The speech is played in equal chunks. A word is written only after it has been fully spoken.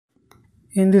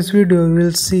In this video, we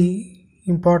will see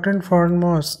important foreign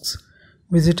mosques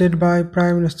visited by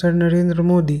Prime Minister Narendra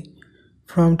Modi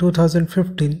from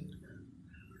 2015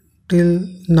 till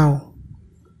now.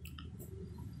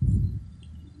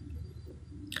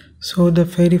 So the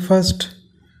very first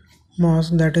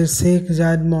mosque, that is Sheikh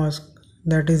Zayed Mosque,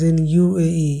 that is in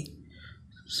UAE.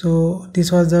 So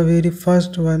this was the very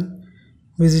first one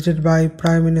visited by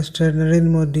Prime Minister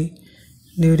Narendra Modi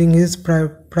during his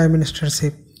prime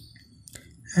ministership,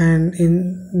 and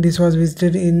this was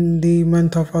visited in the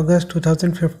month of August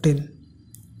 2015.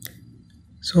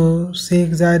 So Sheikh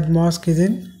Zayed Mosque is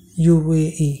in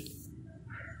UAE.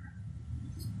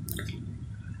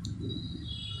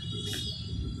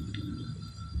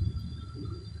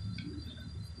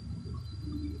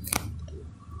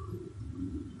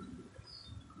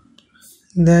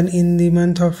 Then in the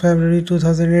month of February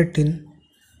 2018,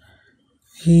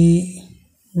 he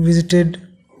visited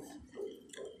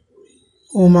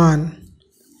Oman,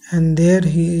 and there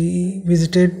he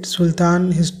visited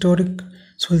historic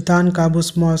Sultan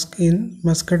Qaboos Mosque in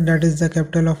Muscat, that is the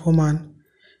capital of Oman,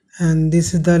 and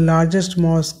this is the largest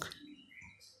mosque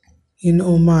in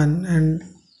Oman. And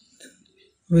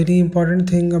very important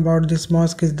thing about this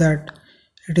mosque is that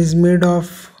it is made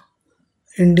of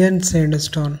Indian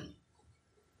sandstone.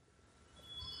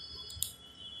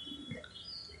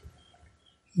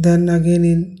 Then again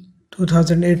in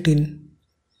 2018,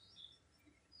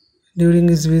 during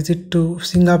his visit to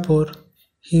Singapore,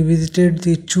 he visited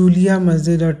the Chulia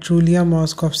Masjid or Chulia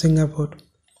Mosque of Singapore,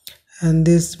 and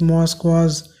this mosque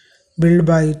was built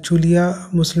by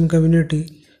Chulia Muslim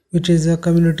community, which is a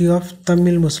community of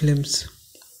Tamil Muslims.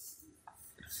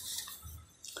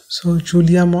 So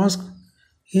Chulia Mosque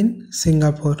in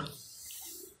Singapore.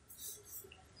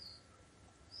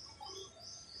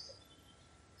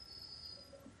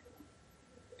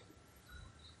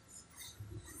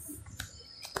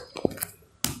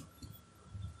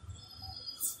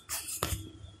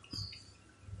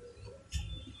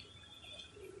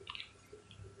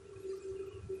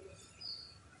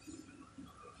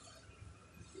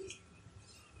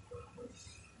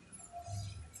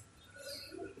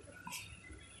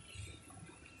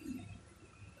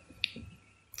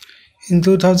 In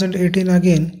 2018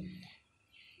 again,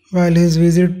 while his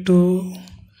visit to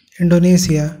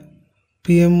Indonesia,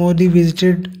 PM Modi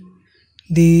visited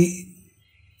the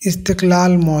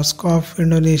Istiqlal Mosque of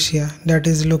Indonesia, that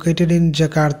is located in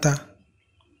Jakarta.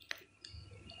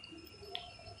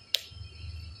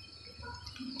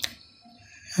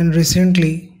 And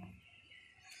recently,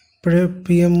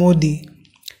 PM Modi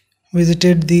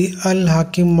visited the Al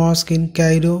Hakim Mosque in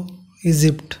Cairo,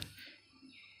 Egypt.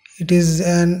 It is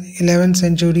an 11th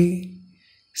century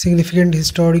significant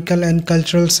historical and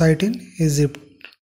cultural site in Egypt.